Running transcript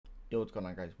Yo, what's going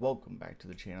on, guys? Welcome back to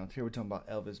the channel. Today we're talking about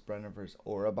Elves Brener versus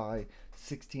Orolbai,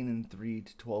 16-3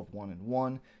 to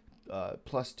 12-1-1,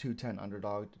 plus 210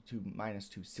 underdog to minus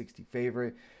 260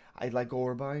 favorite. I like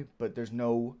Orolbai, but there's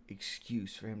no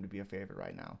excuse for him to be a favorite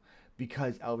right now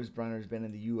because Elves Brener has been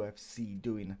in the UFC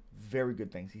doing very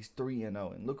good things. He's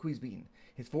 3-0, and look who he's beaten.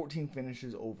 His 14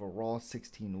 finishes overall,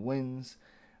 16 wins.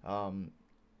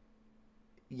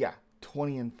 Yeah,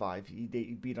 20-5. He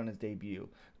beat on his debut.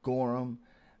 Gorham.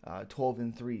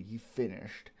 12-3, he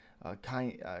finished.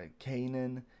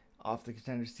 Kanan off the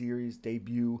Contender Series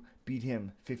debut, beat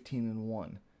him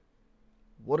 15-1.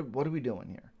 What are we doing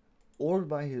here?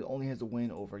 Orolbai only has a win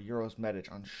over Euros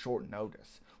Medic on short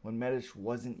notice when Medic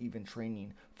wasn't even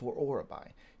training for Orolbai.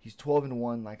 He's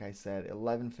 12-1, like I said,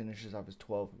 11 finishes of his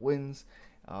 12 wins.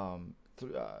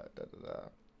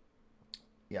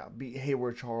 Yeah, beat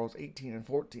Hayward Charles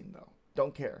 18-14 though.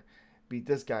 Don't care. Beat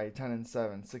this guy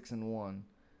 10-7, 6-1.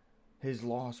 His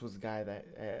loss was the guy that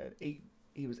had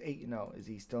he was 8-0. Is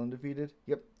he still undefeated?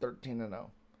 Yep, 13-0.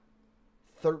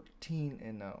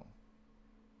 13-0.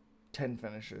 10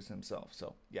 finishes himself.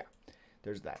 So, yeah,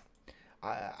 there's that.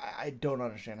 I don't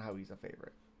understand how he's a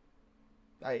favorite.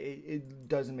 It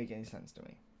doesn't make any sense to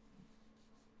me.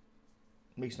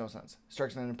 Makes no sense.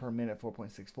 Strikes landed per minute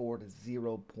 4.64 to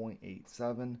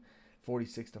 0.87.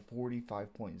 46 to 40,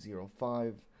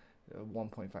 5.05.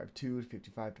 1.52 to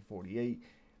 55 to 48.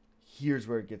 Here's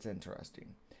where it gets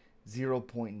interesting.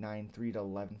 0.93 to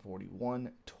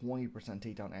 1141, 20%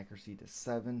 takedown accuracy to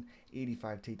 7,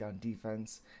 85 takedown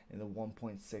defense, and the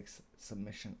 1.6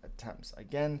 submission attempts.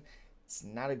 Again, it's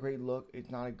not a great look.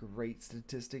 It's not a great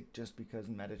statistic just because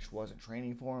Medic wasn't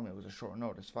training for him. It was a short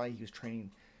notice fight. He was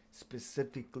training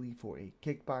specifically for a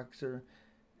kickboxer,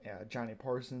 Johnny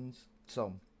Parsons.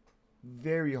 So,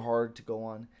 very hard to go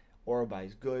on. Orolbai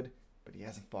is good, but he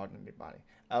hasn't fought anybody.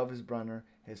 Elves Brener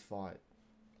has fought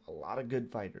a lot of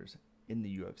good fighters in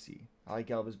the UFC. I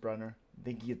like Elves Brener. I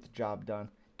think he gets the job done.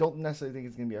 Don't necessarily think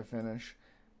it's going to be a finish,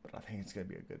 but I think it's going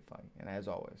to be a good fight. And as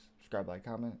always, subscribe, like,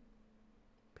 comment.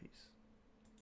 Peace.